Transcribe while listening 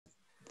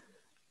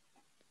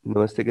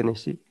Namaste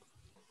Ganeshi.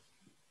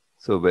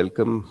 So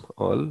welcome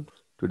all.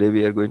 Today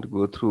we are going to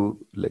go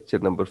through lecture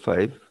number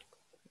 5,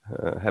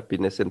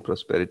 happiness and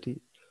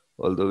prosperity.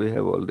 Although we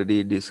have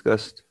already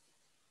discussed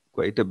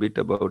quite a bit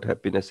about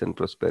happiness and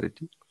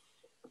prosperity,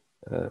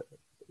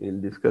 we'll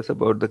discuss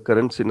about the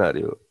current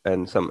scenario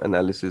and some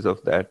analysis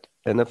of that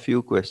and a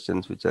few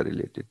questions which are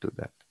related to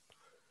that.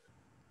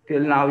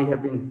 Till now, we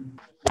have been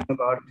talking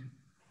about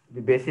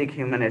the basic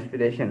human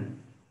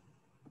aspiration,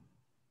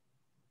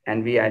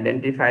 and we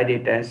identified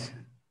it as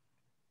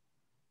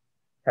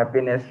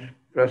happiness,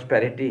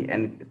 prosperity,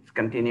 and its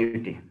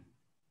continuity.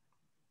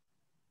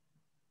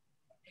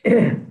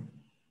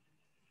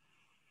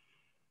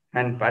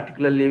 And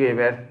particularly, we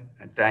were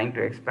trying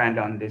to expand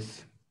on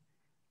this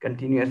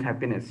continuous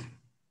happiness.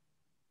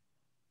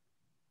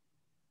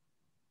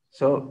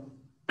 So,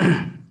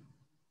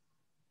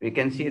 we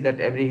can see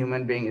that every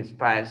human being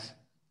aspires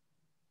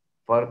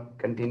for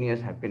continuous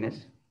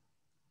happiness.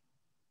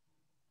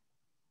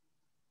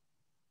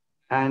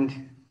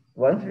 And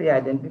once we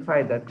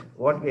identify that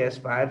what we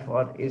aspire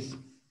for is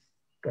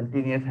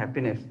continuous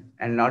happiness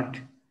and not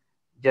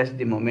just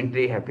the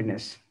momentary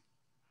happiness,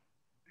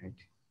 right?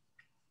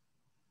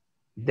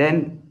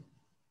 Then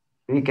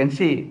we can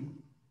see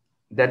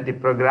that the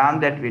program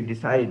that we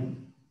decide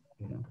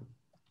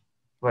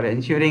for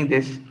ensuring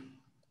this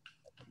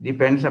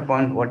depends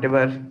upon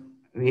whatever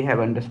we have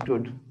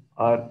understood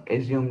or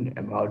assumed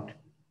about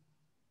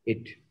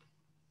it.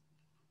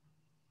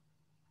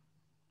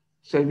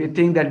 So if you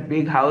think that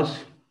big house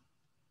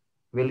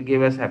will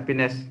give us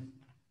happiness,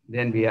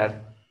 then we are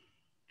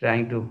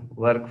trying to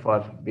work for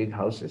big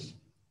houses.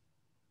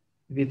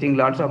 If you think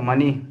lots of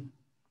money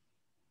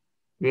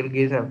will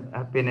give us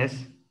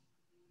happiness,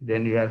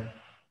 then we are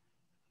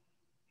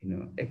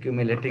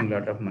accumulating a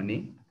lot of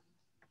money.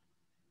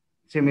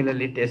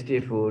 Similarly,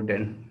 tasty food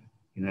and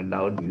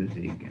loud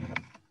music and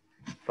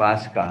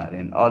fast car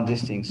and all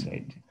these things,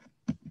 right?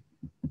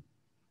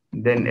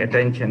 Then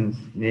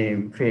attention,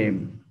 name,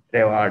 fame,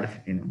 rewards,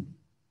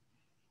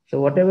 So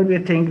whatever we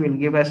think will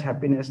give us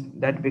happiness,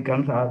 that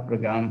becomes our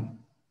program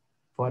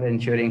for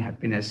ensuring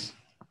happiness.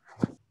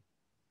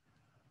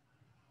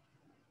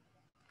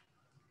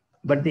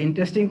 But the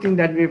interesting thing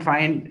that we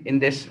find in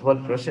this whole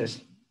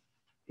process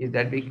is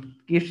that we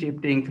keep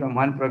shifting from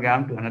one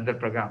program to another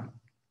program.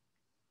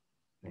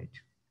 Right?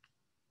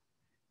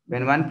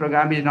 When one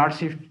program is not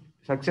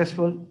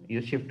successful,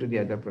 you shift to the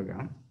other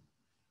program.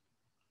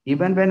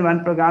 Even when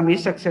one program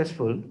is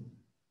successful,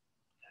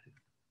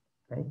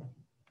 right,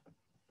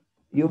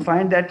 you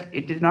find that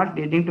it is not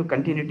leading to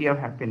continuity of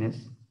happiness.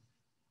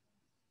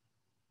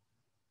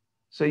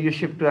 So you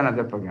shift to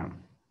another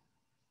program.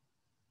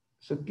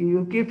 So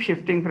you keep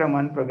shifting from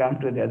one program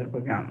to the other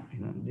program.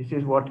 This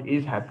is what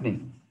is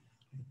happening.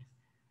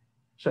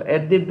 So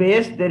at the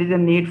base, there is a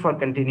need for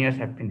continuous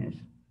happiness.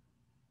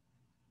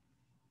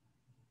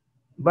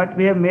 But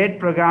we have made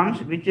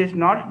programs which is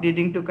not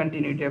leading to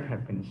continuity of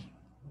happiness.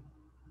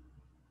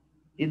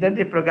 Either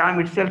the program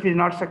itself is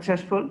not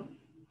successful,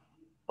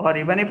 or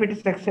even if it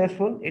is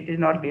successful, it is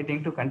not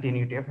leading to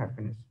continuity of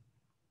happiness.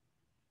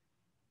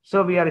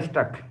 So we are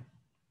stuck.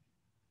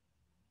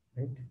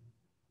 Right?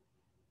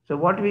 So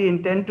what we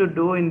intend to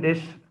do in this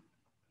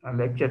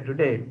lecture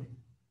today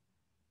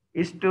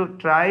is to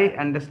try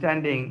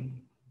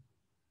understanding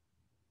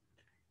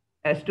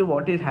as to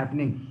what is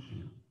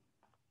happening,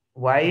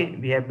 why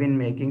we have been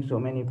making so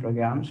many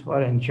programs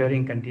for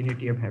ensuring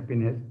continuity of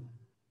happiness,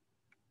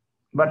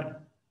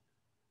 but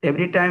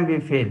every time we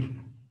fail.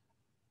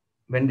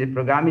 When the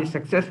program is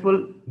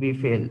successful, we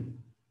fail.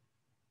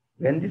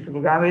 When this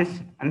program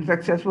is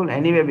unsuccessful,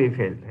 anyway we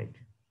fail, right?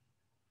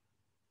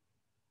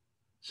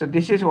 So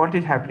this is what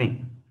is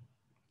happening.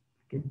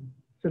 Okay.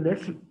 So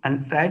let's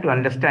try to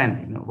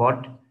understand,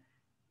 what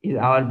is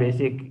our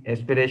basic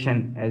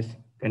aspiration as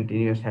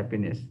continuous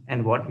happiness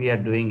and what we are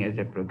doing as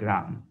a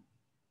program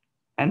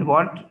and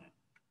what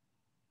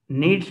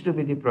needs to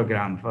be the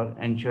program for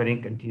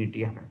ensuring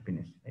continuity of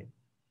happiness. Right?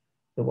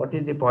 So what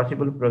is the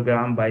possible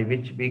program by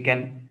which we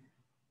can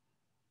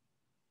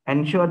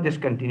ensure this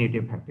continuity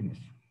of happiness?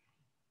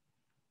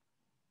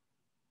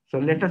 So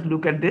let us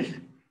look at this.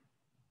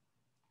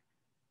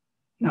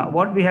 Now,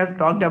 what we have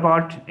talked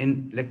about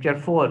in lecture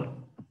 4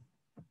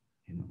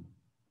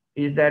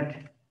 is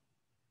that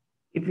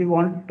if we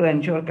want to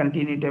ensure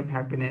continuity of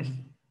happiness,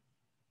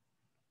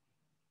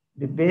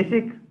 the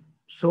basic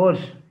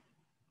source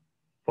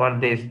for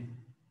this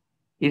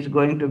is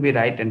going to be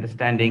right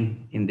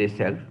understanding in the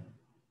self.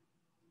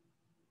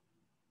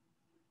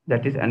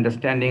 That is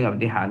understanding of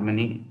the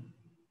harmony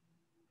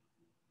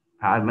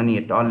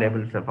at all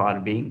levels of our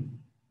being,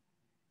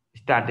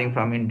 starting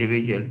from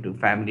individual to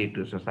family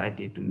to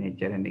society to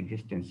nature and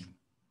existence.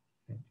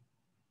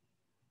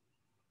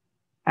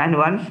 And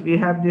once we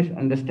have this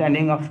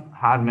understanding of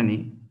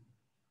harmony,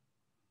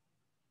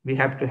 we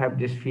have to have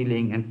this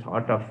feeling and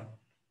thought of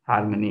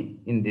harmony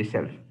in the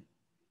self.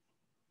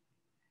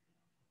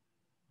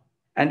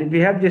 And if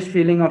we have this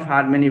feeling of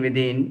harmony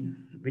within,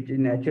 which is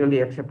naturally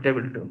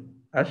acceptable to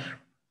us,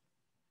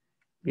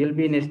 we'll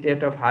be in a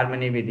state of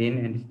harmony within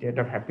and a state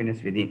of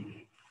happiness within.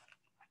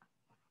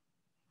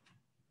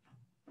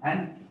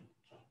 And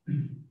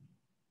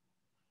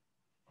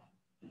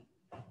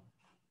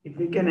if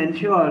we can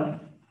ensure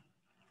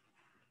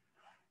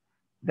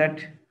that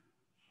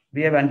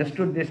we have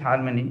understood this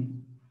harmony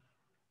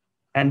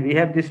and we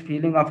have this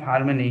feeling of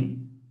harmony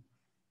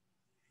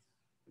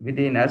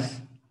within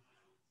us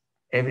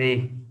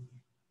every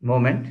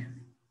moment,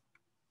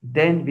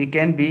 then we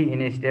can be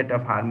in a state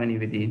of harmony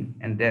within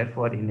and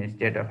therefore in a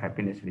state of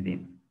happiness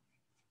within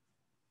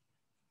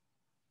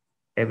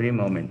every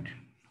moment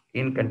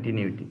in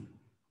continuity.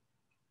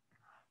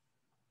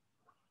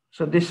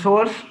 So the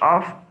source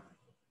of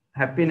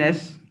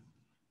happiness,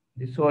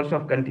 the source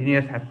of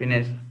continuous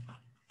happiness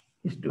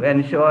is to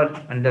ensure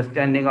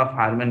understanding of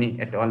harmony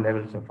at all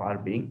levels of our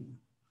being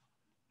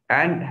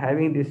and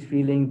having this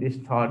feeling, this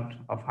thought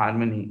of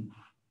harmony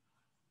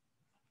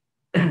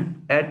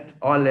at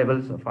all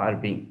levels of our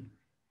being.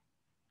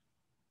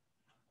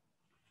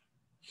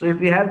 So if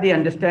we have the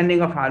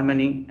understanding of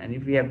harmony and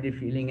if we have the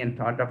feeling and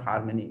thought of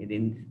harmony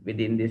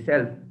within the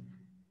self,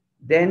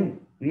 then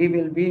we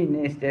will be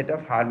in a state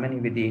of harmony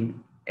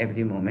within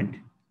every moment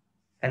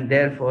and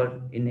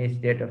therefore in a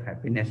state of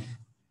happiness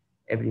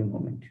every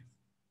moment.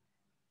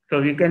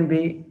 So we can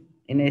be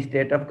in a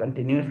state of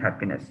continuous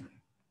happiness.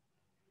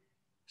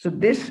 So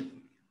this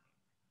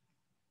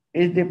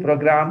is the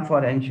program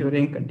for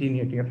ensuring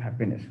continuity of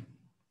happiness.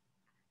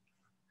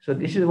 So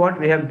this is what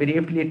we have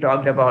briefly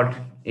talked about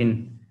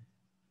in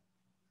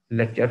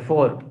lecture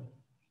 4.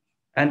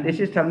 And this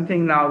is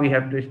something now we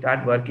have to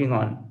start working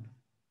on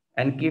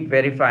and keep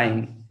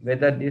verifying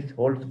whether this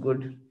holds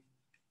good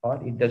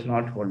or it does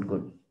not hold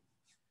good.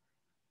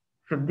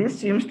 So this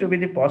seems to be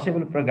the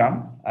possible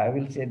program. I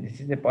will say this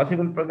is a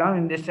possible program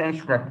in the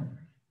sense that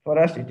for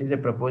us it is a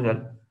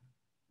proposal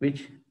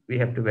which we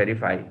have to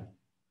verify.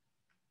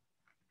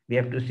 We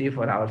have to see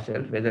for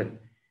ourselves whether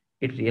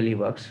it really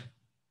works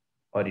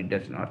or it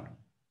does not.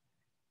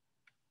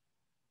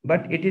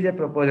 But it is a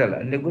proposal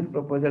and a good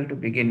proposal to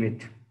begin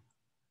with.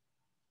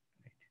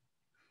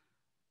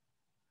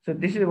 So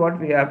this is what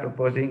we are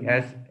proposing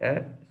as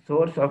a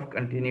source of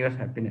continuous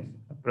happiness,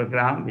 a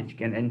program which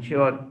can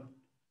ensure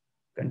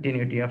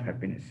continuity of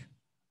happiness.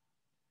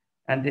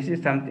 And this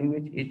is something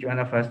which each one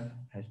of us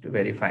has to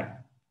verify.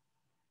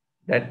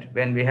 That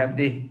when we have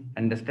the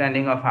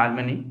understanding of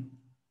harmony,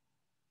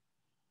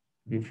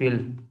 we feel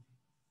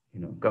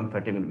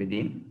comfortable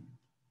within.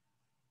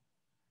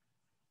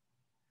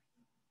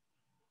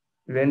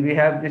 When we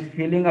have this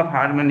feeling of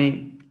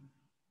harmony,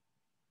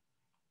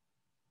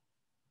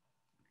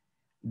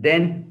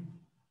 then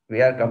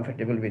we are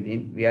comfortable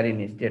within, we are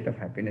in a state of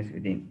happiness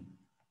within.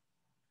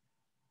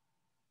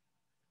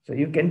 So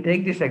you can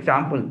take this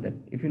example that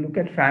if you look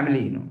at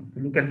family, if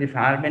you look at this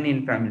harmony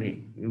in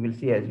family, you will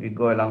see as we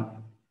go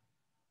along,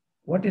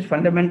 what is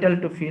fundamental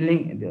to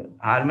feeling the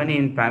harmony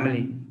in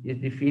family is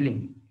the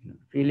feeling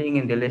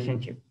in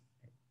relationship.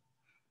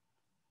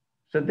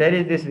 So there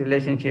is this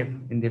relationship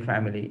in the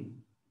family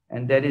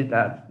and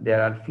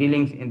there are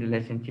feelings in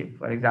relationship.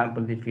 For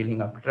example, the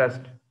feeling of trust,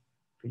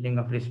 feeling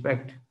of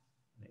respect,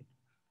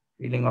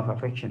 feeling of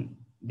affection.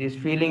 These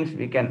feelings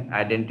we can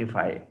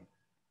identify.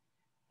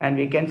 And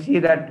we can see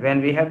that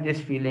when we have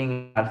this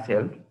feeling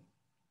ourselves,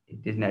 it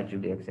is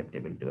naturally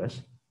acceptable to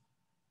us.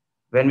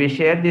 When we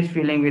share this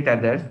feeling with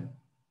others,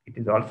 it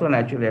is also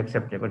naturally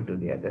acceptable to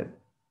the other.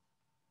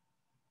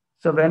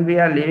 So when we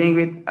are living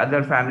with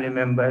other family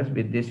members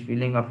with this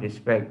feeling of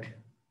respect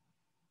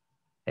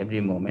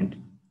every moment,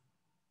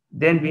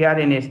 then we are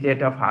in a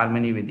state of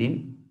harmony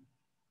within,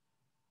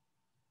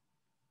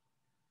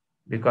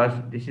 because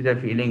this is a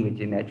feeling which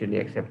is naturally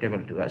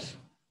acceptable to us.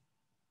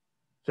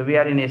 So we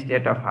are in a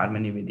state of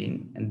harmony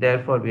within, and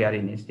therefore we are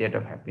in a state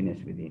of happiness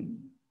within.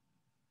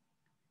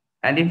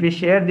 And if we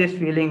share this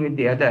feeling with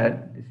the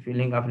other, this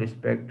feeling of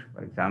respect,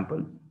 for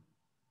example,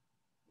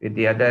 with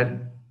the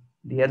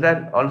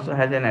other also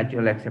has a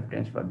natural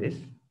acceptance for this,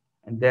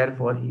 and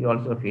therefore he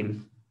also feels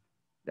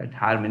that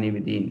harmony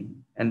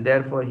within, and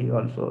therefore he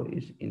also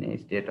is in a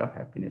state of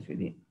happiness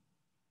within.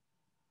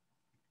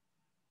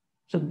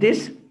 So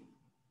this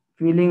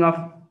feeling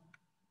of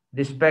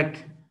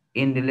respect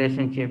in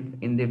relationship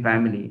in the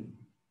family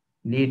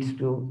leads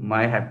to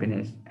my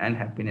happiness and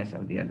happiness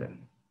of the other.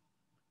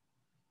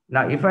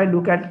 Now, if I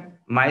look at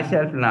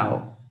myself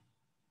now,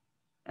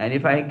 and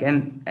if I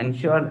can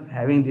ensure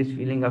having this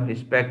feeling of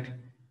respect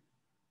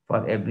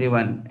for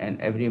everyone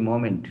and every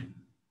moment,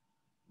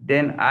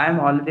 then I am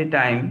all the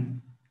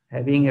time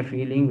having a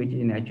feeling which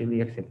is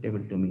naturally acceptable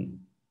to me.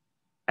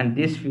 And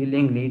this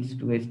feeling leads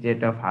to a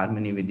state of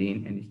harmony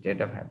within and a state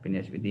of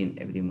happiness within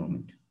every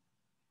moment.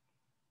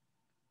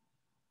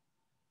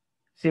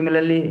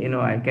 Similarly,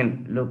 I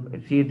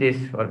can see this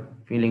for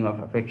feeling of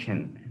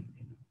affection,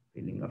 and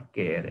feeling of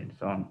care and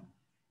so on,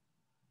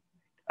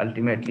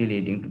 ultimately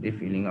leading to the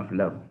feeling of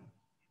love,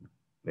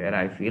 where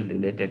I feel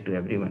related to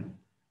everyone.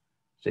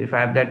 So if I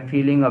have that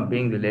feeling of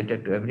being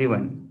related to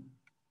everyone,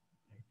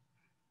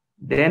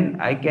 then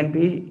I can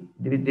be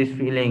with this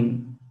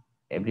feeling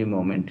every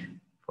moment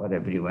for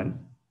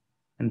everyone.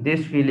 And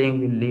this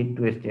feeling will lead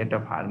to a state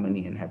of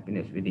harmony and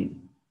happiness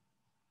within.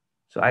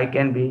 So I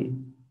can be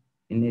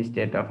in a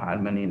state of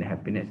harmony and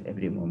happiness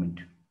every moment.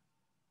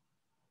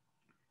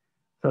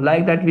 So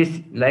like that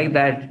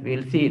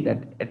we'll see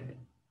that at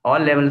all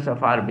levels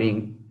of our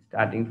being,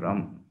 starting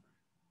from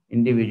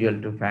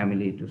individual to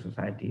family to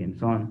society and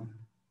so on,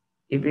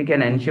 if we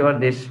can ensure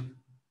this,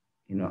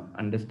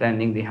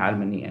 understanding the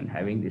harmony and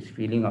having this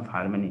feeling of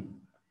harmony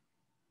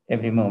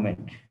every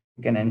moment,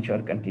 we can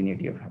ensure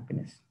continuity of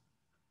happiness.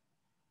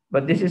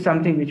 But this is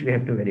something which we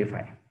have to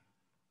verify.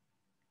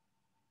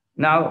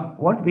 Now,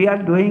 what we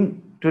are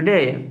doing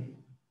today,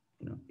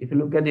 if you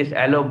look at this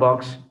allo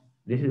box,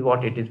 this is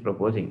what it is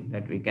proposing,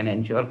 that we can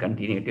ensure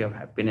continuity of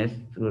happiness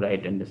through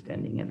right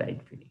understanding and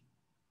right feeling.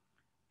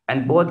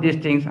 And both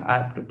these things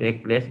have to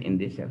take place in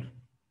the self.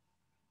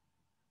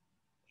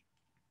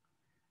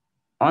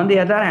 On the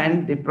other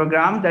hand, the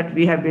program that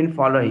we have been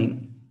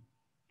following,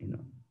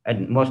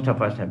 and most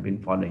of us have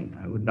been following,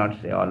 I would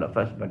not say all of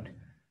us, but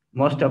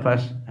most of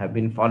us have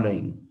been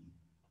following,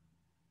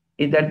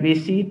 is that we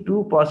see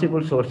two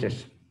possible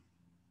sources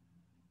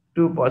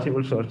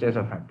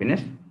of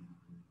happiness.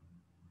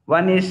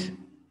 One is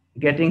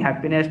getting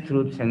happiness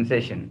through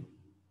sensation.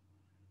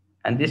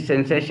 And this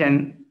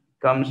sensation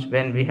comes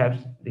when we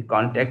have the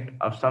contact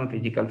of some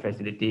physical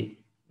facility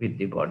with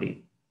the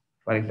body.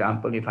 For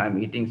example, if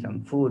I'm eating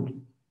some food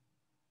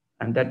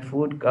and that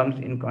food comes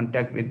in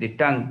contact with the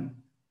tongue,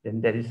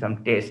 then there is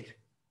some taste,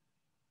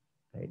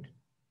 right?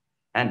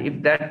 And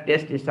if that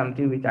taste is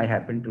something which I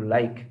happen to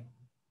like,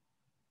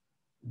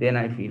 then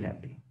I feel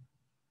happy.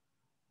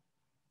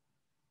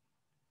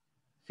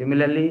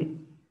 Similarly,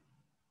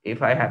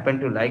 if I happen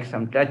to like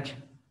some touch,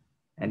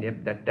 and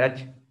if that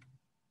touch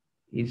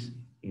is,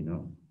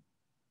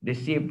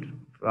 received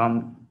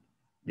from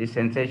the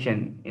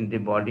sensation in the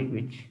body,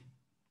 which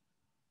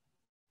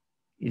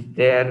is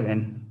there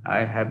when I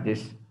have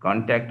this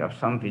contact of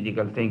some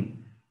physical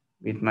thing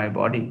with my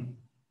body,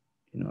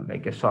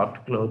 like a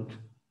soft cloth.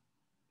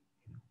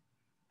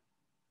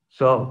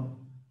 So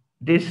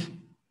this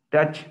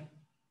touch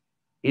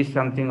is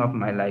something of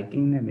my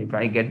liking, and if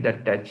I get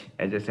that touch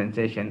as a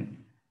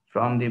sensation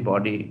from the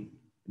body,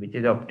 which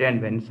is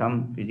obtained when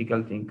some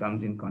physical thing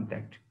comes in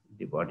contact with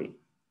the body,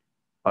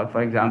 or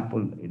for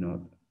example,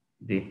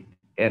 the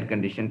air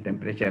conditioned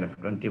temperature of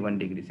 21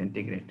 degrees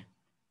centigrade.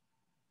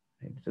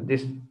 Right? So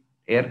this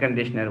air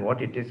conditioner,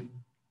 what it is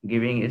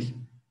giving is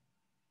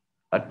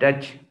a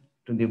touch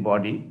to the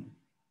body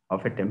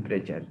of a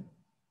temperature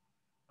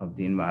of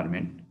the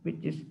environment,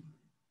 which is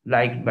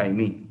liked by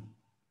me.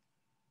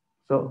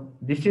 So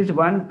this is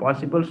one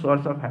possible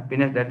source of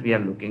happiness that we are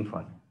looking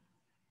for,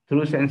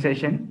 through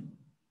sensation,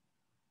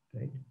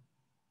 right,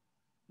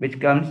 which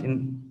comes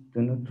in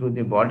through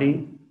the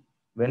body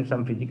when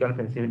some physical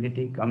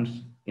facility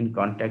comes in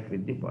contact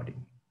with the body.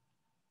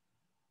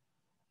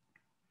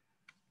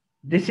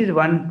 This is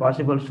one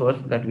possible source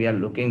that we are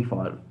looking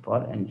for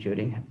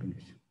ensuring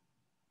happiness.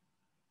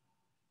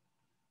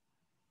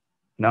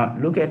 Now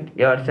look at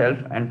yourself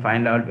and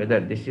find out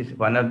whether this is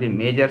one of the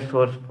major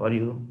source for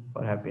you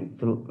for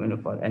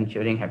for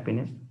ensuring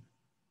happiness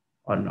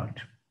or not.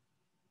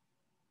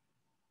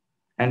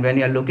 And when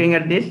you are looking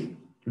at this,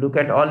 look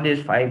at all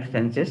these five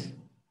senses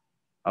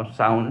of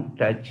sound,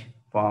 touch,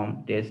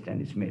 form, taste,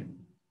 and smell.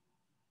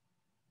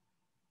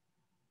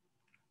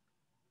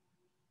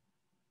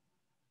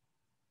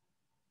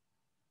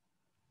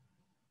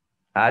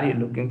 Are you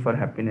looking for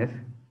happiness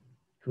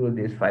through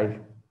these five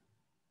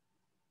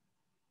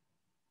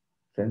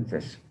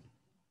senses?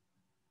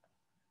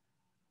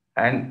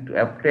 And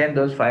to obtain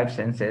those five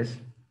senses,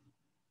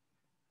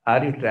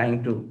 are you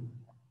trying to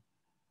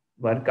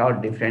work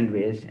out different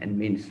ways and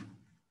means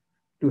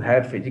to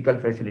have physical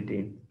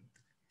facility,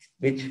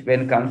 which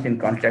when comes in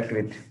contact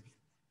with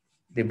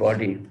the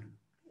body,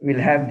 will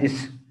have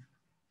this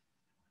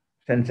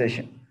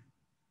sensation?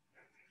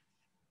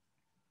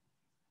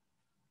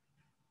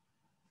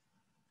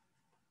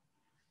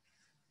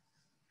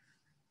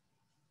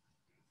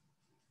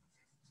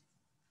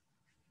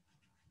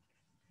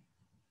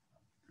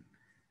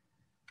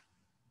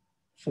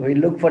 So we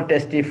look for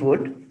tasty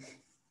food.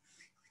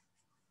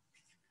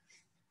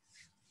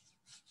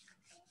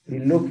 We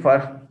look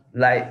for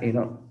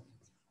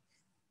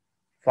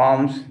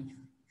forms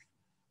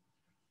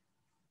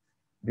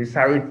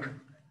beside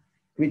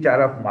which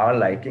are of our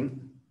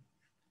liking.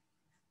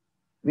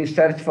 We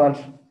search for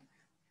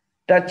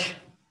touch,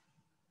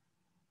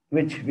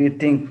 which we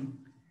think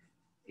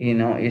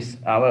is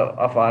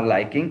of our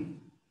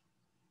liking.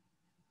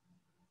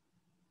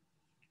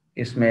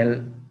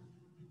 Smell,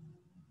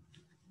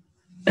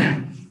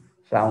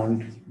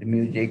 sound, the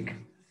music.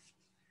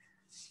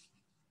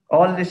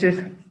 All this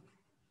is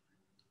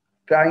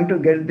trying to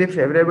get the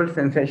favorable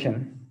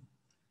sensation.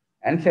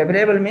 And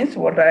favorable means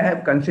what I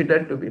have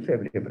considered to be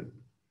favorable.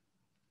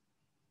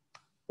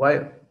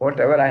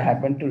 Whatever I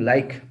happen to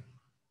like.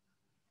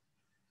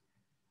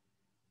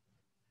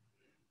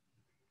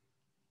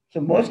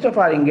 So most of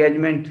our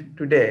engagement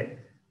today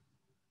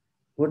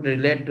would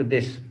relate to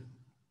this.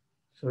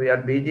 So we are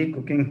busy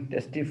cooking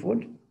tasty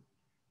food,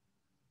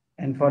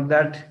 and for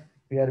that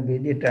we are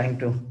busy trying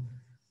to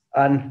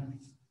earn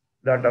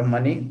a lot of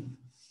money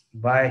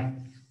buy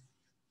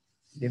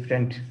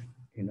different,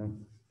 you know,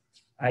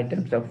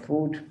 items of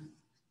food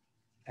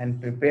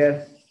and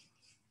prepare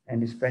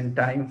and spend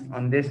time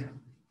on this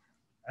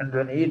and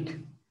then eat.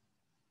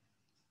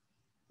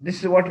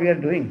 This is what we are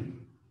doing,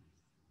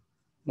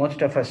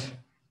 most of us.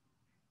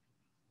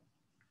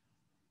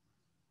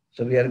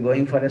 So we are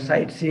going for a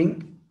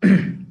sightseeing,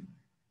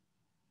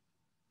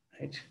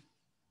 right?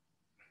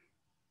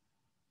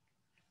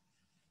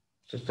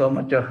 So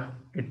much of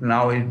it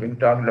now is being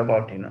talked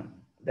about,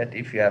 that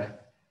if you are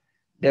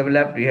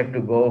developed, you have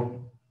to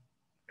go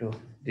to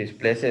these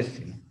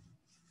places,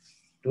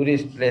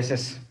 tourist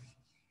places,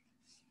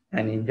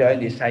 and enjoy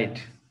the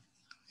sight.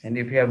 And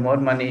if you have more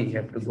money, you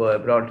have to go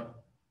abroad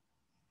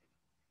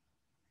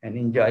and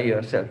enjoy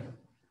yourself.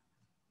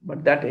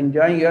 But that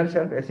enjoying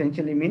yourself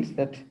essentially means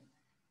that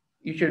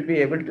you should be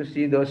able to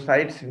see those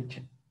sights which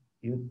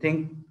you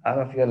think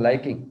are of your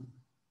liking.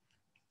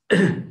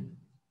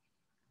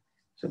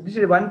 So this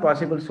is one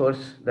possible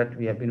source that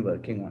we have been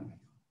working on.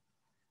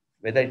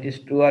 Whether it is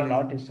true or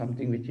not is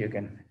something which you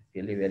can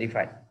really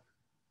verify.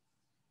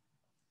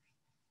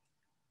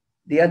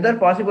 The other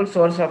possible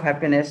source of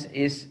happiness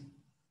is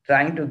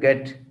trying to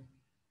get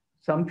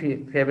some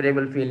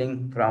favorable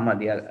feeling from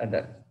the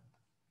other.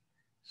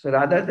 So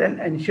rather than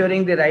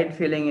ensuring the right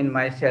feeling in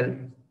myself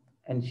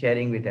and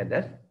sharing with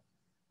others,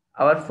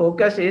 our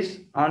focus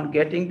is on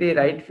getting the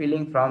right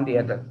feeling from the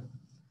other.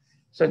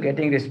 So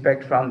getting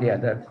respect from the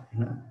other,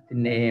 the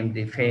name,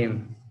 the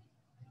fame.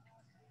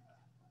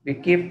 We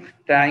keep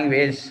trying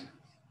ways,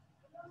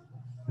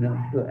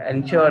 to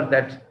ensure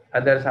that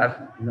others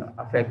are,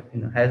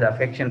 have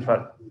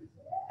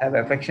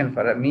affection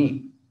for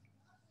me.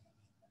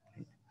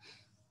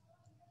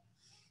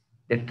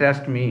 They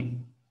trust me,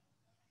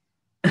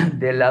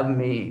 they love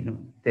me,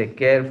 they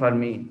care for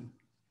me.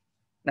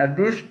 Now,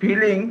 these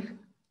feelings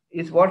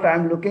is what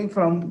I'm looking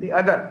from the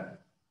other.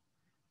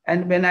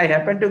 And when I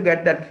happen to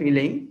get that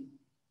feeling,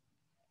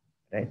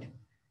 right,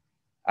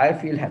 I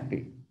feel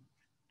happy.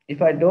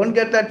 If I don't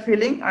get that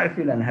feeling, I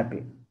feel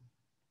unhappy.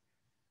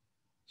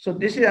 So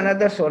this is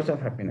another source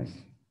of happiness.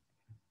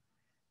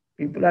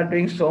 People are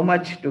doing so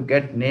much to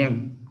get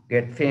name,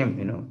 get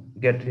fame,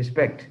 get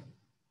respect.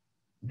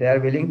 They are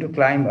willing to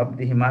climb up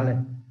the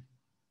Himalaya.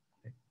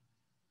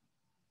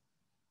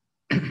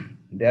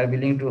 They are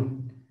willing to,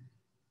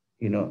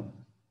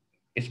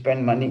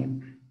 spend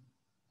money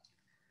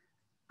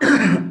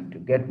to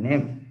get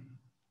name.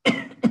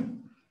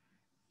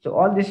 So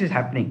all this is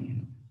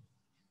happening.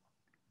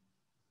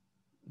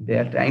 They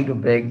are trying to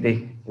break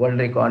the world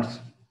records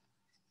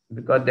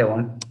because they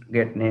want to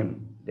get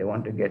name, they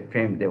want to get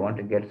fame, they want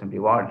to get some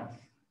reward,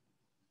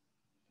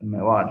 some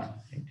awards.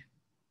 Right?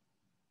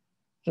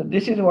 So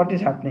this is what is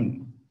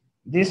happening.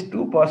 These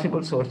two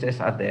possible sources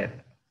are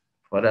there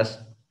for us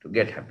to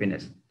get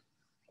happiness.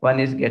 One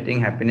is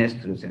getting happiness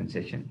through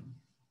sensation,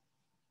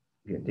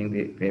 getting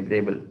the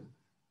favorable,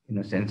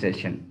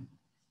 sensation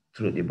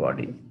through the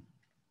body.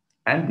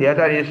 And the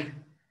other is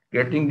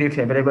getting the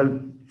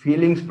favorable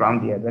feelings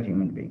from the other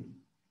human being.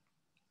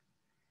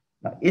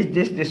 Now, is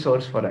this the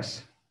source for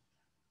us?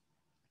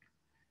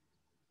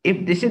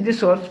 If this is the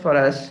source for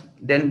us,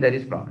 then there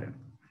is problem.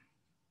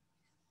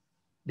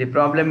 The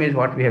problem is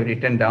what we have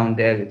written down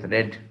there with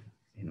red,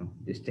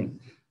 this thing.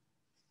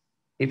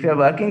 If you are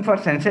working for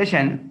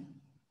sensation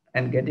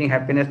and getting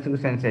happiness through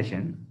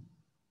sensation,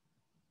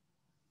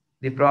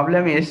 the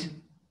problem is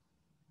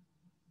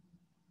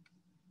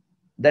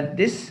that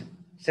this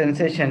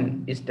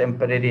sensation is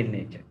temporary in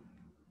nature.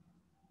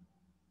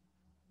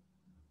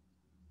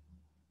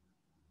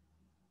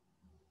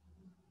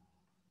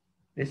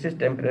 This is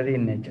temporary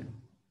in nature.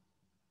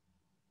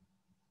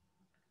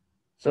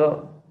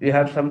 So you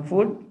have some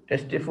food,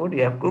 tasty food,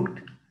 you have cooked,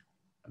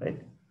 right?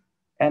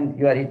 And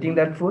you are eating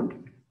that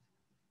food,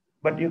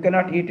 but you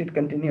cannot eat it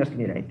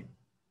continuously, right?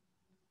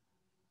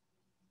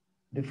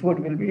 The food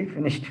will be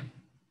finished.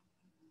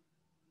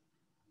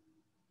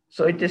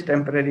 So it is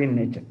temporary in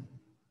nature.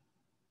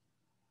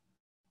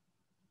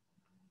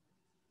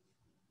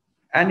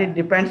 And it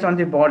depends on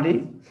the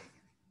body.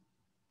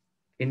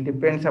 It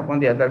depends upon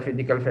the other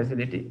physical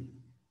facility.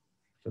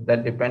 So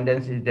that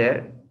dependence is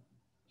there.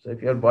 So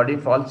if your body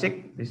falls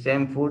sick, the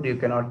same food you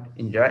cannot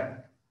enjoy.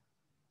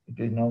 It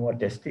is no more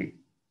tasty.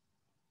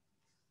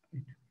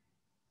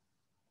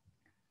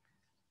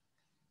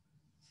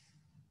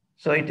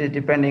 So it is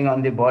depending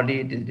on the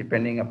body, it is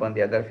depending upon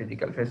the other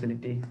physical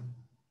facility,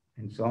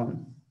 and so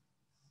on.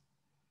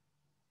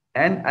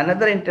 And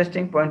another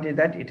interesting point is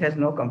that it has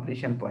no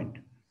completion point.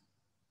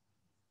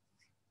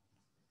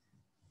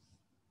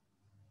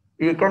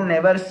 You can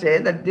never say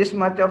that this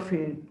much of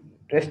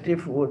tasty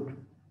food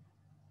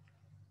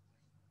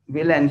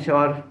will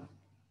ensure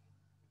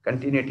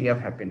continuity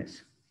of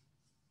happiness.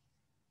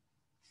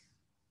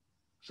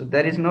 So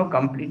there is no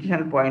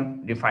completion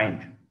point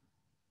defined.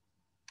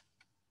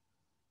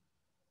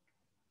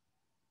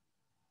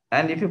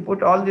 And if you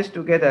put all this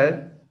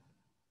together,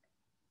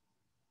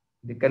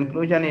 the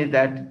conclusion is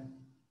that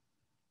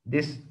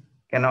this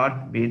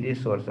cannot be the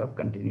source of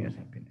continuous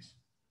happiness.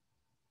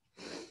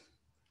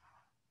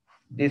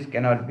 this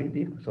cannot be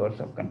the source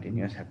of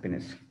continuous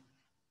happiness.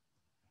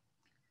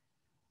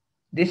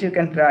 This you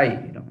can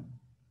try,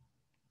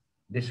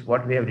 this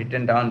what we have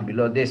written down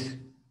below this,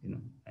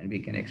 and we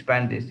can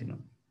expand this,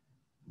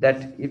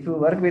 that if you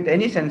work with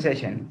any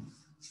sensation,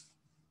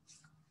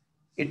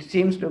 it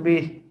seems to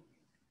be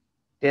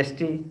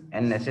tasty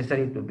and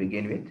necessary to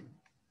begin with.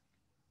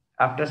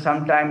 After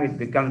some time, it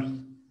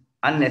becomes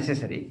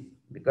unnecessary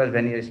because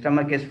when your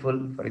stomach is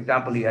full, for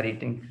example, you are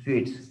eating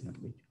sweets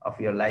of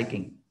your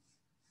liking.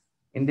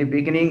 In the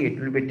beginning, it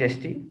will be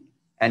tasty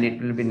and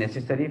it will be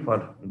necessary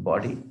for the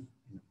body,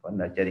 for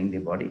nurturing the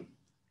body.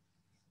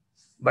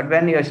 But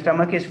when your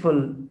stomach is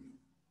full,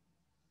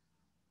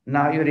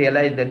 now you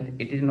realize that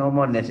it is no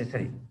more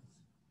necessary.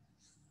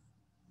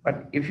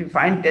 But if you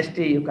find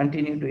tasty, you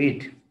continue to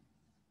eat.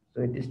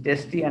 So it is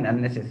tasty and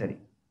unnecessary.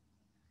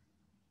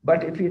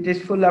 But if it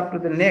is full up to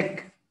the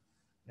neck,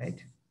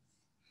 right?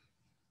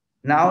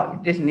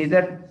 Now it is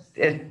neither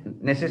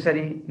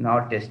necessary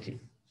nor tasty.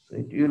 So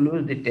you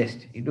lose the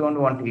taste. You don't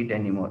want to eat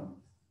anymore.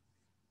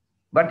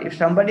 But if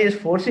somebody is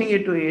forcing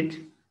you to eat,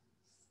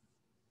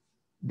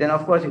 then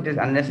of course it is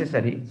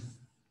unnecessary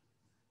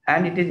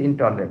and it is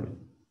intolerable.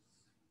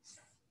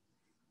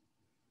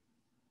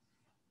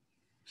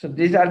 So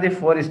these are the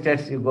 4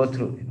 steps you go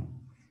through.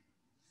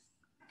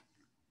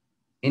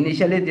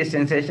 Initially, the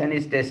sensation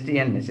is tasty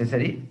and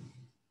necessary.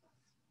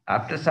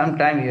 After some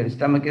time, your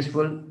stomach is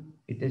full.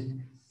 It is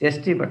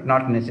tasty but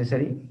not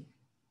necessary.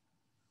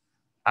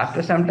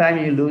 After some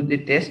time, you lose the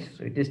taste,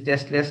 so it is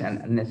tasteless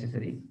and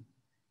unnecessary.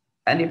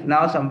 And if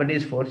now somebody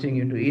is forcing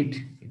you to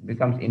eat, it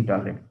becomes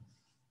intolerable.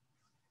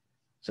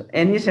 So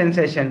any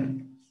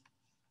sensation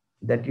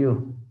that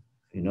you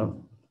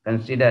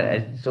consider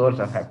as the source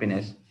of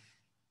happiness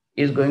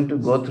is going to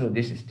go through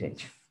this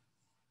stage.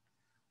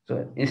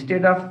 So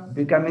instead of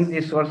becoming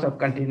the source of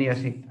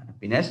continuous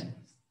happiness,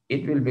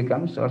 it will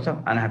become source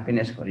of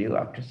unhappiness for you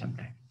after some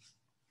time.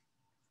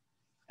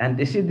 And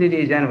this is the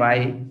reason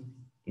why,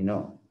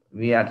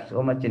 we are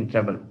so much in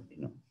trouble.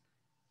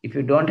 If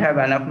you don't have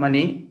enough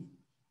money,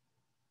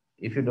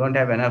 if you don't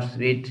have enough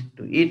sweet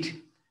to eat,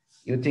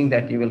 you think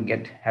that you will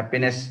get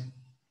happiness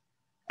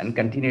and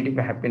continue to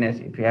be happiness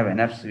if you have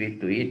enough sweet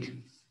to eat.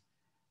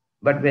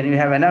 But when you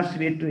have enough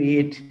sweet to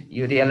eat,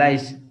 you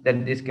realize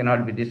that this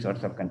cannot be the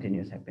source of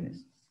continuous happiness.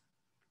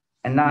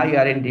 And now you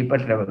are in deeper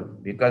trouble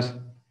because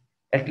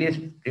at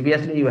least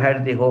previously you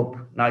had the hope.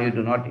 Now you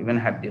do not even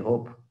have the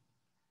hope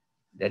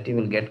that you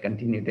will get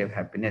continuative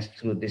happiness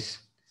through this,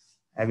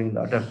 having a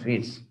lot of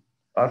sweets,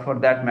 or for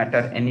that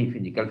matter, any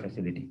physical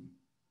facility.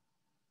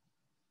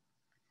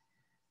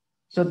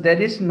 So there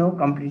is no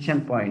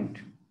completion point.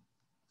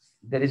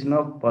 There is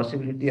no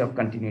possibility of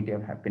continuity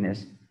of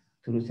happiness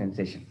through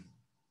sensation.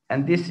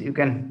 And this you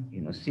can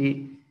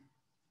see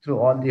through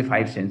all the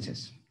 5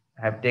 senses.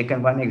 I have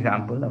taken one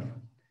example of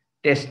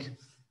taste,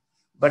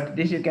 but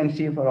this you can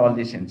see for all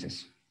the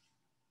senses.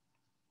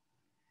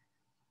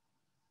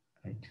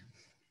 Right.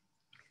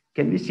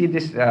 Can we see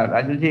this,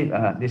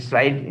 Rajuji, this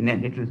slide in a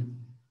little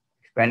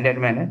expanded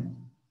manner?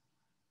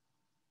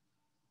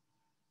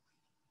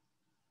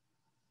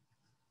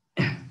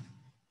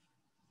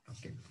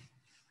 Okay,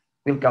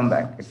 we'll come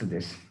back to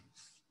this.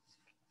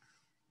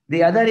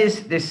 The other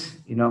is this,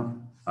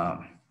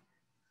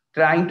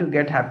 trying to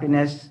get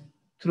happiness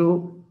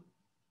through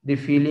the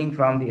feeling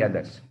from the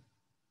others.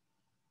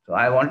 So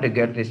I want to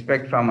get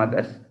respect from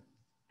others,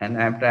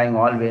 and I'm trying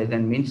all ways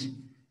and means.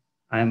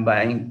 I'm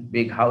buying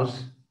big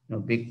house,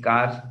 big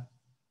cars,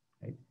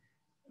 right?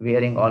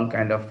 Wearing all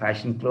kind of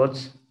fashion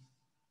clothes,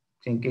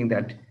 thinking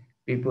that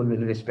people will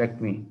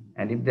respect me.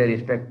 And if they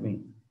respect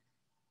me,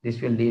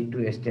 this will lead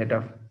to a state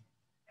of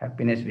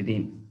happiness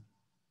within.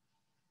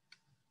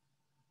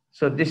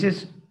 So this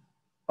is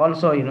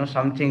also,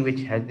 something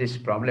which has this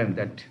problem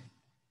that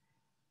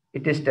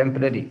it is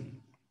temporary.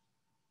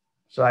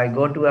 So I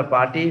go to a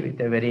party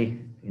with a very,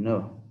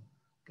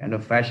 kind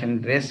of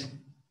fashion dress.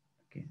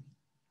 Okay.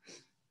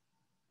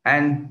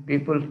 And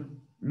people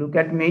look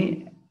at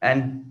me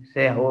and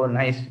say, oh,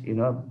 nice,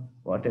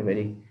 what a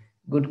very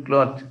good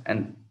cloth.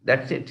 And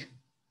that's it.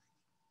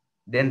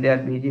 Then they are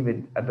busy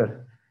with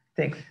other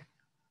things.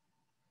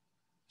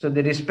 So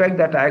the respect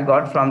that I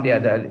got from the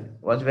other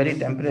was very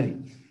temporary.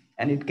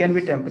 And it can be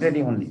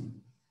temporary only.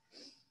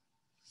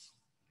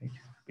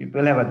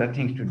 People have other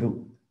things to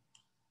do.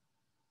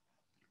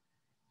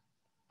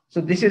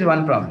 So this is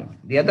one problem.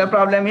 The other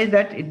problem is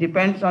that it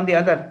depends on the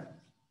other.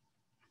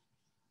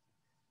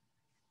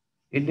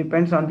 It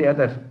depends on the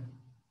other.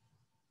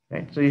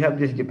 Right? So you have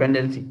this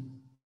dependency.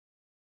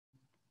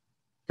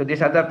 So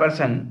this other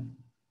person,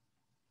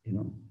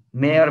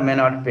 may or may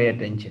not pay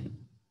attention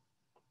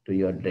to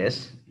your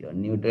dress, your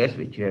new dress,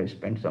 which you have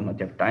spent so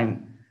much of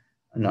time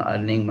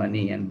earning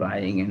money and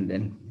buying and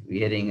then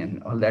wearing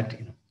and all that.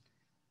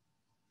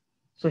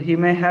 So he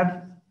may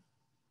have,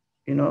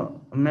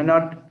 may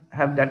not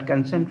have that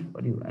concern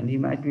for you, and he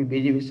might be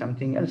busy with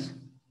something else.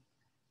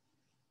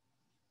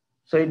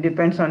 So it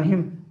depends on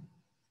him.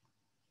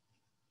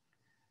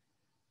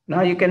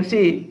 Now you can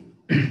see,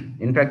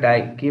 in fact,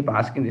 I keep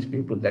asking these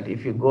people that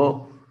if you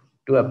go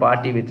to a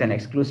party with an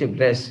exclusive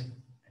dress,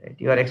 right?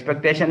 Your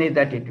expectation is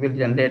that it will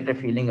generate a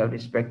feeling of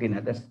respect in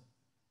others.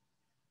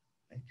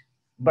 Right?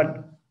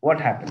 But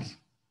what happens?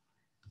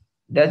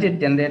 Does it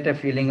generate a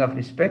feeling of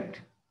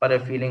respect or a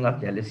feeling of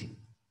jealousy?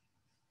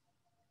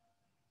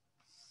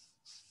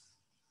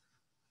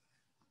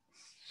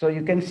 So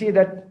you can see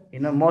that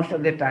most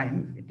of the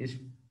time it is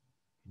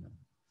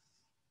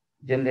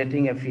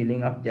generating a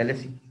feeling of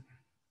jealousy,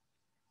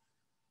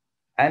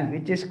 and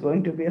which is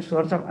going to be a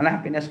source of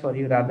unhappiness for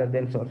you rather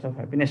than source of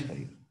happiness for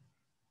you.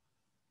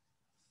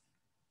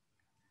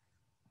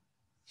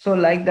 So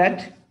like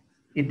that,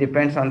 it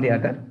depends on the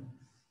other.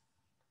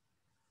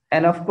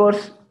 And of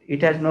course,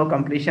 it has no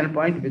completion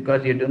point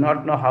because you do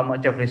not know how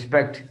much of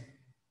respect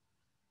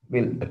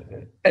will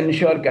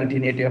ensure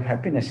continuity of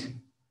happiness.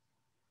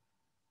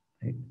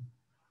 Right?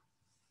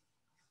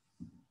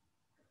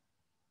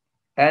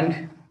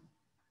 And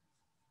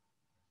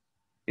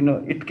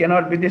it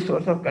cannot be the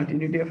source of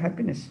continuity of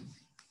happiness.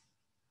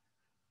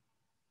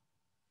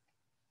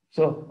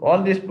 So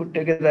all this put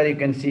together, you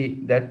can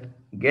see that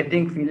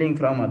getting feeling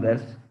from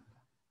others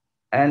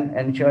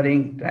and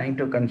trying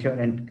to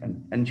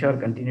ensure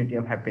continuity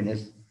of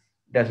happiness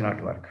does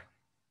not work.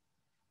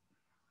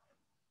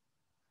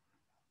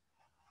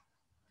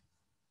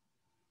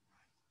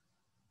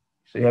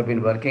 So you have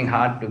been working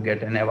hard to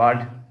get an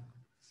award,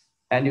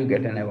 and you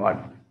get an award,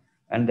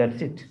 and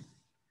that's it.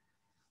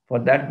 For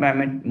that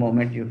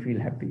moment you feel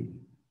happy,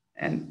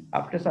 and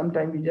after some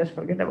time you just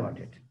forget about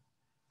it.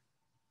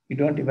 You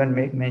don't even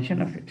make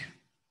mention of it.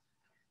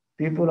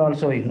 People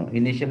also,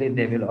 initially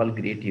they will all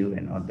greet you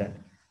and all that,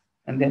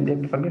 and then they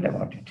will forget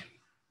about it.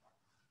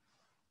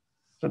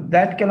 So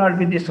that cannot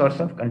be the source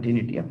of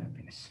continuity of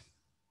happiness.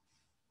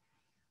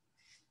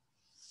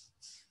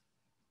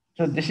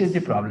 So this is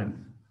the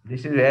problem.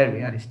 This is where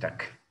we are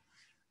stuck.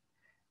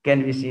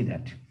 Can we see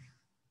that?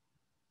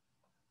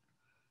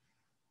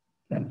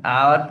 Then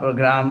our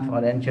program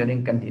for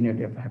ensuring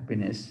continuity of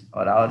happiness,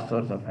 or our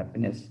source of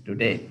happiness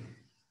today,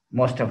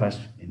 most of us,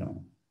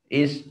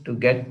 is to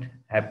get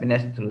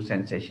happiness through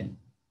sensation,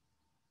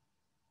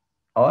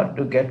 or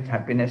to get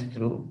happiness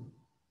through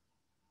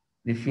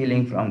the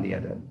feeling from the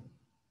other.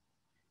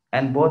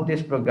 And both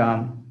this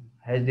program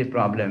has the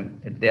problem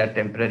that they are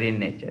temporary in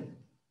nature.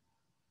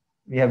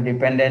 We have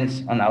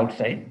dependence on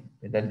outside,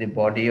 whether the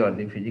body or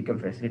the physical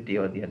facility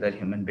or the other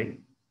human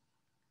being.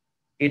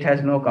 It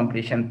has no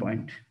completion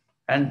point,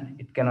 and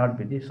it cannot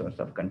be the source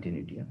of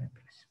continuity of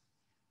happiness.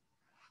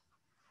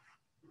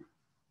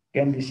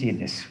 Can we see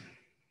this?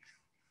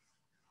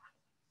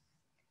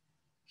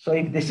 So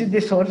if this is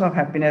the source of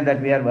happiness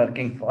that we are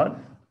working for,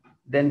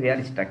 then we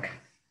are stuck.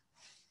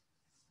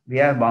 We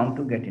are bound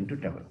to get into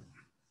trouble.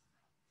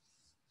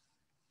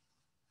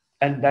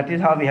 And that is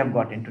how we have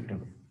got into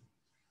trouble.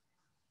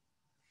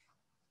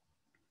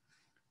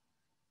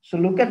 So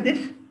look at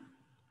this.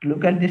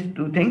 Look at these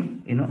two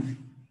things,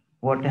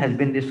 what has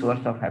been the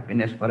source of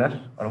happiness for us,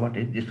 or what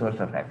is the source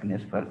of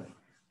happiness for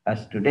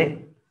us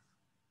today,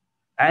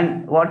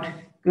 and what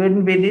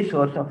could be the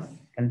source of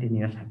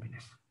continuous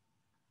happiness.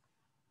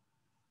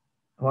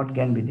 What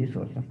can be the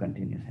source of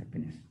continuous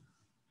happiness?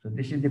 So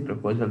this is the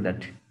proposal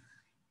that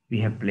we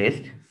have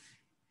placed.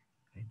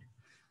 Right?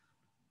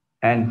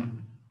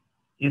 And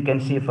you can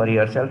see for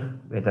yourself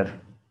whether,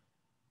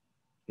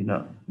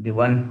 the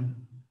one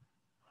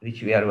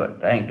which we are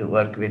trying to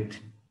work with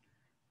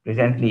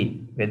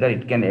presently, whether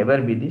it can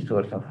ever be the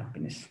source of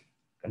happiness,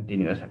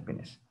 continuous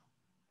happiness.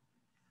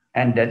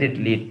 And does it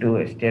lead to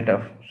a state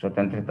of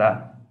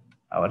swatantrata,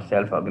 our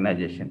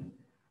self-organization,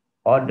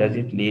 or does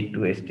it lead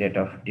to a state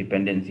of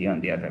dependency on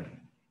the other,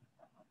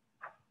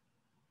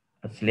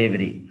 a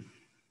slavery?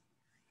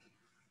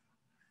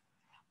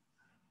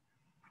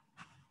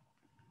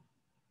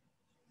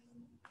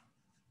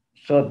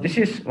 So this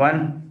is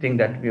one thing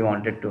that we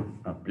wanted to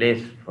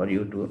place for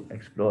you to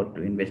explore,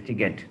 to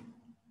investigate.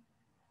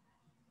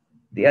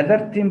 The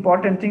other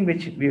important thing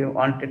which we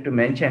wanted to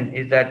mention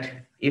is that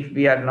if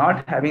we are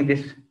not having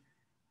this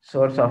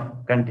source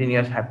of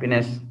continuous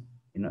happiness,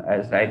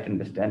 as right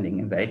understanding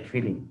and right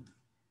feeling,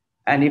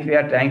 and if we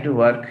are trying to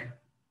work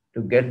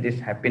to get this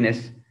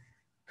happiness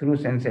through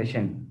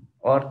sensation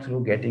or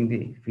through getting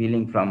the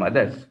feeling from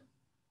others,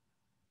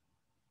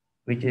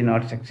 which is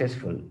not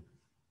successful,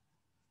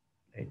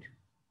 right?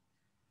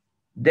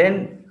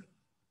 Then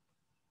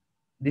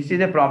this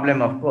is a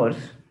problem, of course,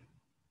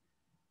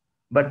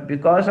 but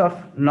because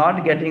of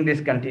not getting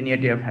this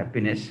continuity of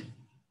happiness,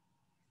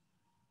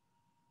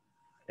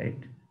 right,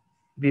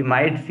 we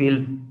might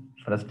feel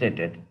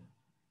frustrated,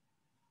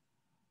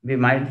 we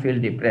might feel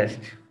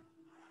depressed,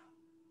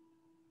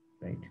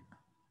 right?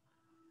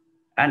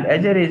 And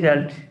as a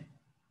result,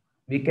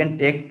 we can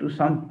take to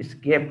some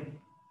escape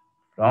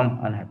from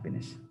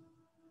unhappiness.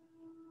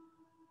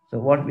 So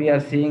what we are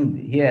seeing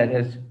here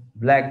is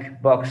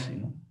black box,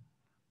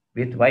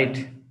 with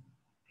white,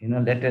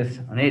 letters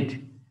on it,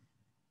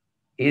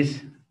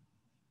 is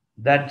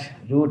that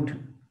route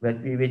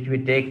which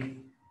we take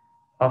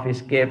of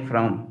escape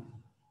from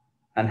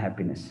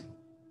unhappiness.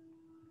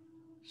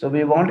 So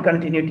we want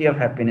continuity of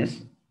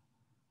happiness,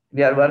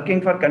 We are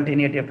working for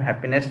continuity of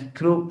happiness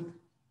through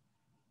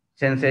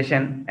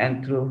sensation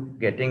and through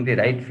getting the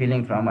right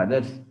feeling from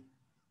others,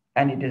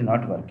 and it is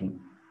not working.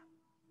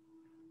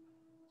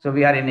 So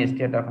we are in a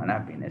state of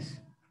unhappiness,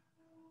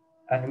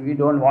 and we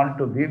don't want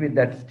to be with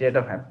that state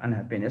of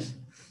unhappiness.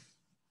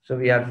 So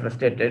we are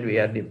frustrated, we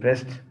are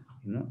depressed,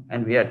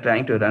 and we are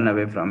trying to run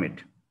away from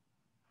it.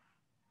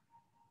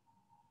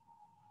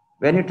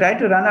 When you try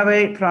to run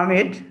away from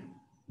it,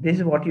 this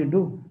is what you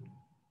do.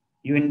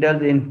 You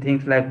indulge in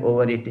things like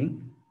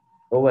overeating,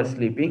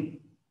 oversleeping.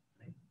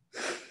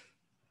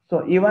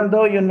 So even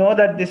though you know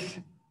that this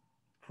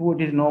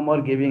food is no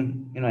more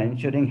giving,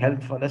 ensuring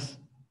health for us,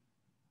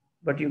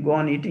 but you go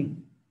on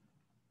eating,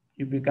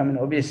 you become an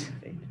obese,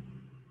 right?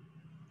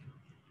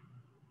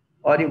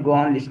 Or you go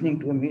on listening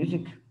to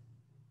music.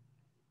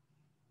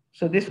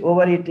 So this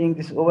overeating,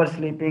 this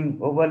oversleeping,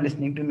 over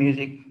listening to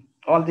music,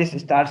 all this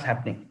starts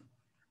happening.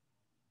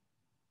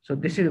 So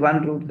this is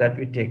one route that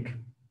we take.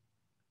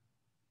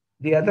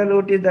 The other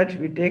route is that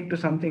we take to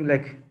something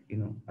like,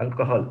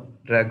 alcohol,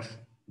 drugs,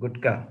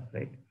 gutka,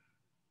 right?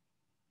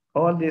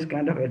 All these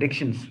kind of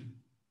addictions.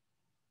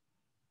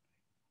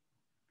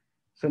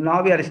 So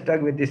now we are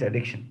stuck with this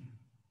addiction.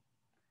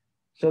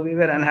 So we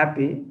were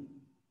unhappy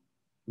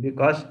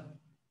because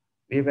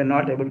we were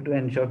not able to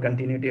ensure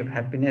continuity of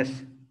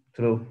happiness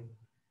through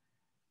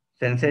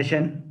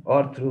sensation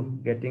or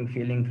through getting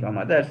feeling from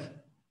others.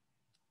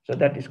 So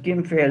that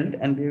scheme failed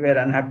and we were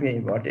unhappy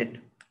about it.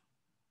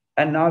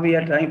 And now we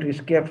are trying to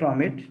escape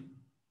from it.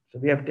 So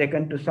we have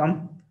taken to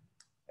some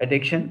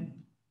addiction,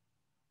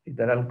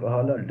 either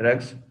alcohol or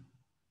drugs,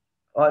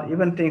 or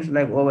even things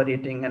like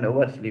overeating and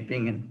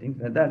oversleeping and things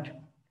like that.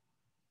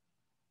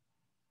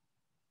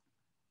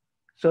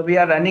 So we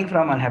are running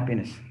from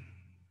unhappiness.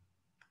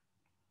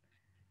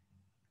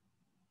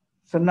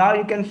 So now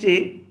you can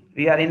see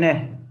we are in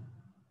a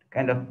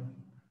kind of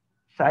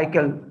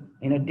cycle,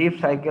 in a deep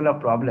cycle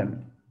of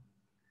problem.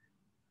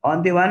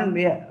 On the one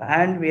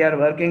hand, we are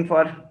working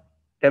for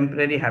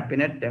temporary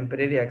happiness,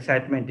 temporary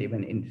excitement,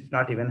 even it's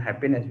not even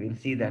happiness, we'll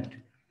see that.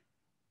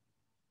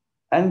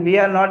 And we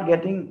are not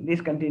getting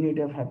this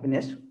continuity of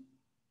happiness.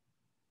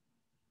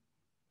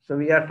 So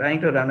we are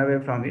trying to run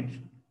away from it.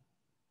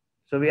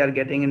 So we are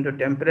getting into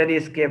temporary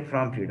escape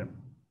from freedom.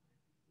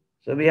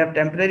 So we have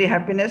temporary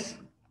happiness,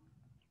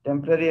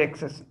 temporary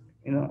excess,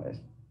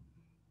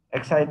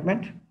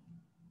 excitement,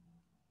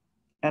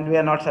 and we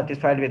are not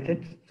satisfied with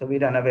it. So we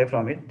run away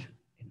from it.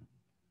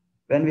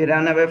 When we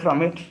run away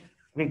from it,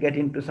 we get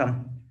into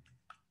some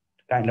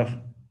kind of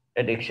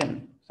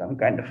addiction, some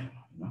kind of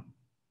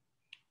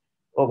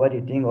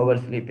overeating,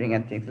 oversleeping,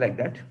 and things like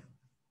that.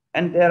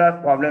 And there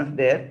are problems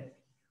there.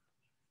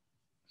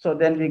 So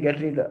then we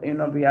get rid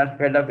of, we are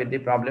fed up with the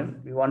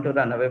problem. We want to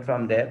run away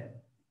from there.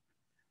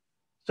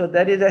 So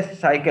there is a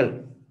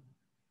cycle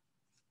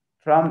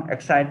from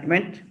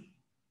excitement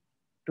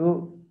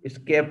to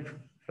escape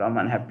from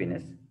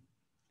unhappiness.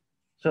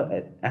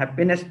 So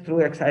happiness through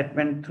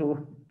excitement,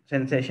 through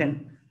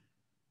sensation,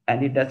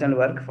 and it doesn't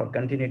work for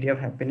continuity of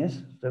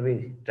happiness. So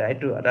we try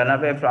to run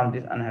away from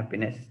this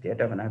unhappiness,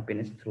 state of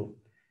unhappiness through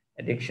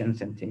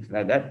addictions and things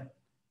like that.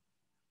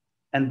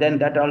 And then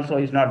that also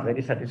is not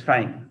very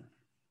satisfying.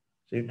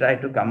 So you try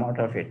to come out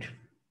of it.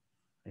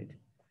 Right?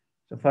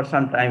 So for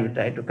some time you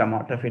try to come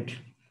out of it.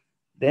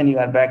 Then you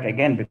are back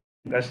again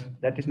because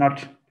that is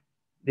not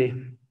the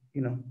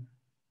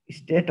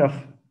state of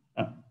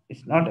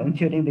it's not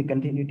ensuring the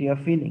continuity of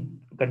feeling,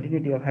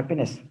 continuity of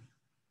happiness.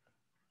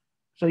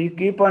 So you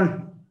keep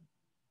on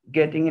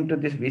getting into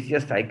this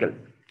vicious cycle.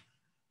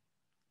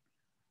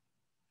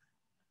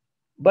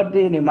 But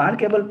the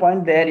remarkable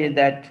point there is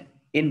that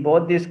in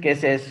both these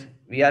cases,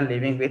 we are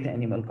living with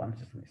animal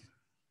consciousness.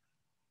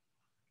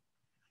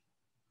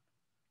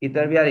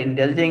 Either we are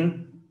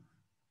indulging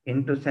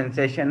into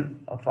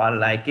sensation of our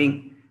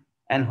liking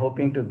and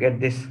hoping to get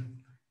this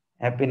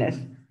happiness,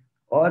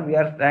 or we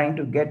are trying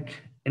to get,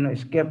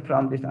 escape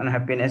from this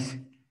unhappiness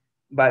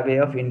by way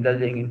of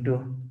indulging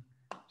into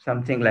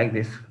something like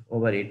this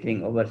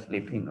overeating,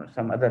 oversleeping, or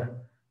some other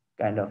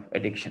kind of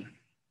addiction.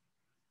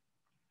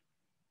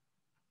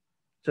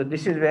 So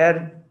this is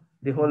where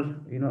the whole,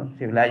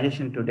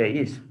 civilization today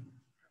is.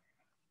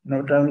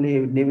 Not only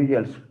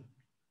individuals,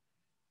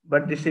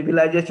 but the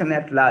civilization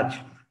at large.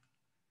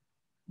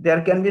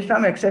 There can be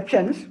some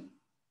exceptions,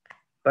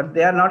 but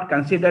they are not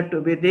considered to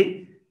be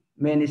the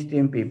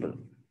mainstream people.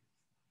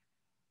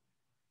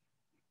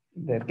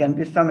 There can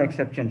be some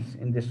exceptions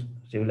in this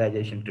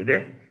civilization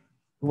today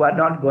who are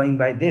not going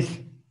by this.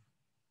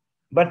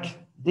 But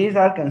these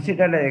are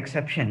considered an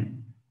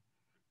exception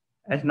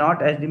as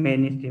not as the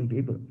mainstream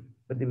people.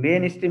 But the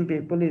mainstream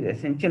people is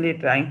essentially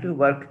trying to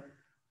work,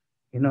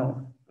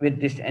 with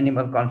this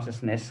animal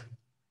consciousness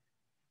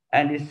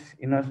and is,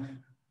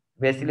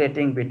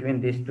 vacillating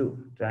between these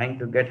two, trying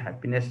to get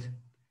happiness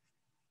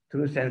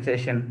through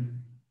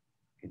sensation,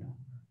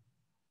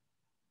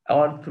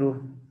 or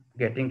through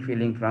getting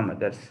feeling from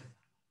others,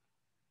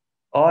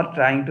 or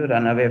trying to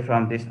run away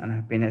from this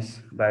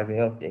unhappiness by way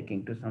of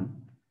taking to some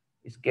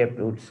escape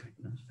routes,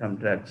 some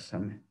drugs,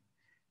 some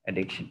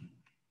addiction.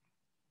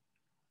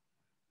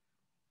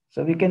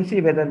 So we can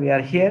see whether we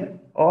are here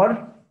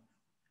or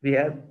we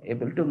are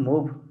able to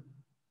move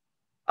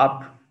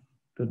up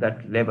to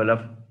that level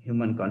of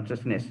human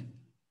consciousness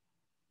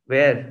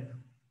where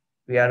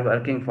we are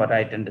working for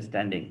right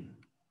understanding,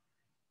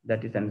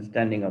 that is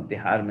understanding of the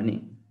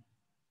harmony,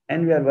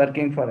 and we are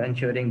working for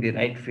ensuring the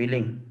right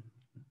feeling,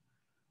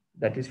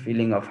 that is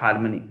feeling of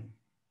harmony.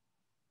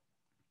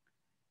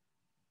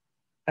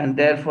 And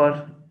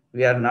therefore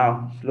we are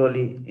now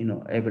slowly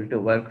able to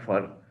work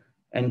for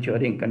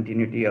ensuring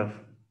continuity of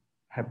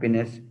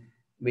happiness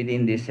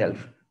within the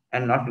self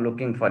and not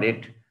looking for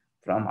it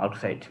from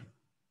outside.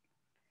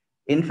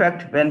 In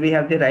fact, when we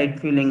have the right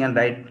feeling and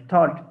right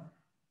thought,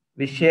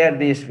 we share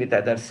this with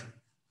others.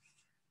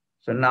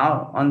 So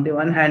now, on the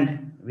one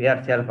hand, we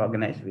are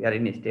self-organized. We are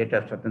in a state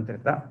of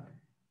swatantrata.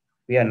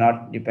 We are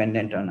not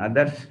dependent on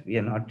others. We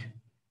are not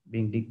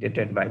being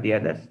dictated by the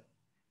others.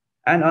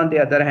 And on the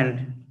other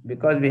hand,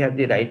 because we have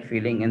the right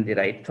feeling and the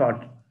right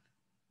thought,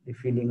 the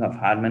feeling of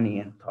harmony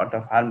and thought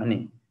of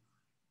harmony,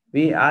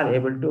 we are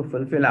able to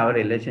fulfill our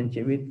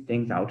relationship with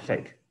things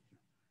outside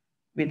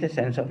with a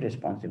sense of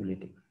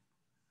responsibility.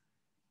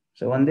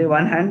 So on the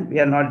one hand, we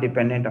are not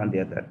dependent on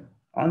the other.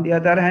 On the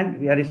other hand,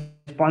 we are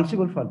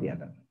responsible for the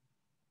other.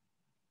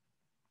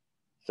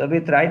 So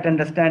with right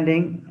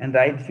understanding and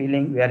right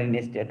feeling, we are in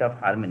a state of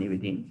harmony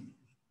within.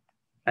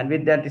 And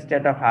with that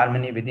state of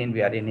harmony within,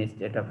 we are in a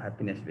state of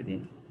happiness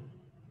within.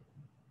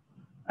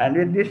 And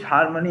with this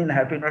harmony and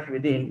happiness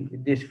within,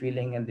 with this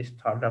feeling and this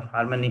thought of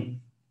harmony,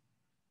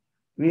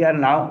 we are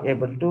now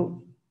able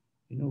to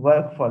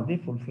work for the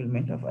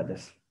fulfillment of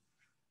others.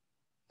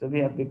 So we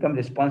have become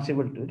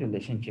responsible to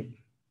relationship,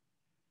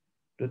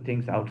 to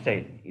things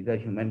outside, either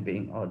human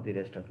being or the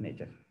rest of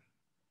nature.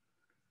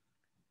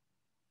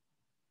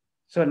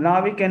 So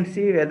now we can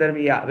see whether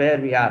we are where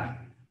we are.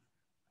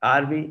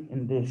 Are we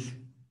in this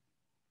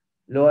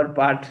lower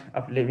part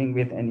of living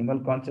with animal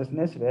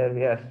consciousness where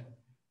we are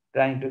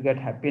trying to get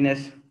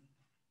happiness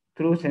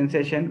through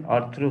sensation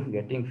or through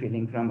getting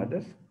feeling from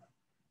others?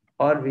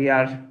 Or we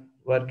are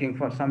working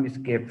for some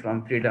escape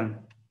from freedom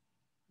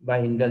by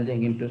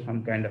indulging into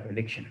some kind of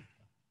addiction?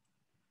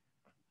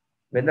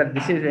 Whether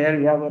this is where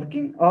we are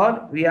working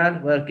or we are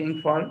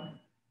working for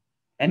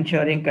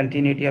ensuring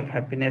continuity of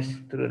happiness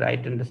through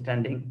right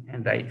understanding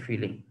and right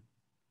feeling,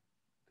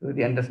 through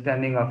the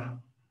understanding of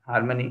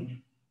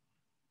harmony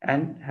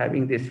and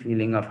having this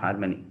feeling of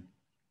harmony.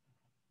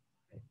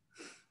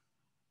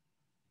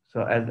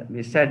 So as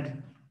we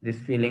said, this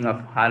feeling of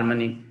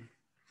harmony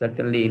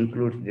certainly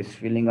includes this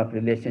feeling of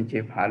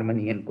relationship,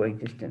 harmony and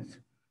coexistence.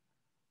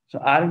 So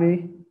are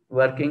we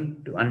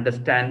working to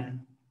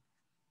understand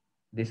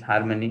this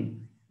harmony,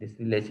 this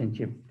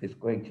relationship, this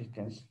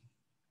coexistence,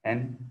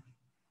 and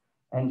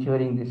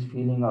ensuring this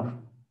feeling of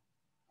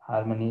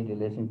harmony,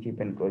 relationship,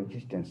 and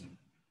coexistence,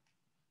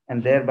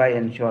 and thereby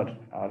ensure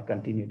our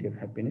continuity of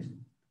happiness?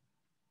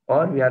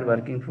 Or we are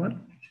working for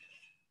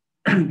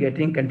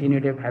getting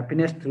continuity of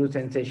happiness through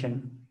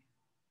sensation,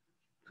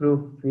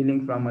 through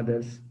feeling from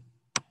others,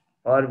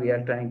 or we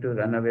are trying to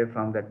run away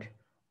from that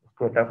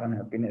state of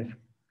unhappiness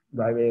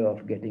by way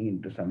of getting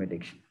into some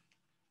addiction.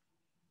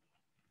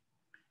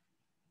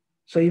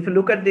 So if you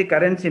look at the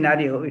current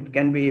scenario, it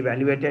can be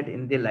evaluated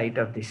in the light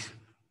of this.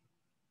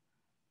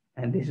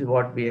 And this is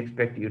what we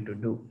expect you to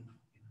do,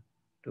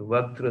 to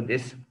work through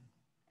this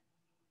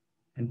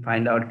and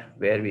find out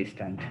where we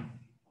stand.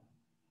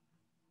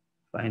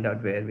 Find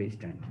out where we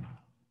stand.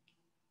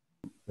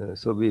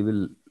 So we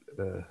will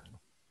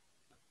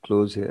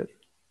close here.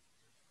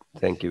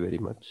 Thank you very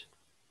much.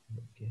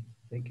 Okay.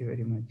 Thank you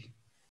very much.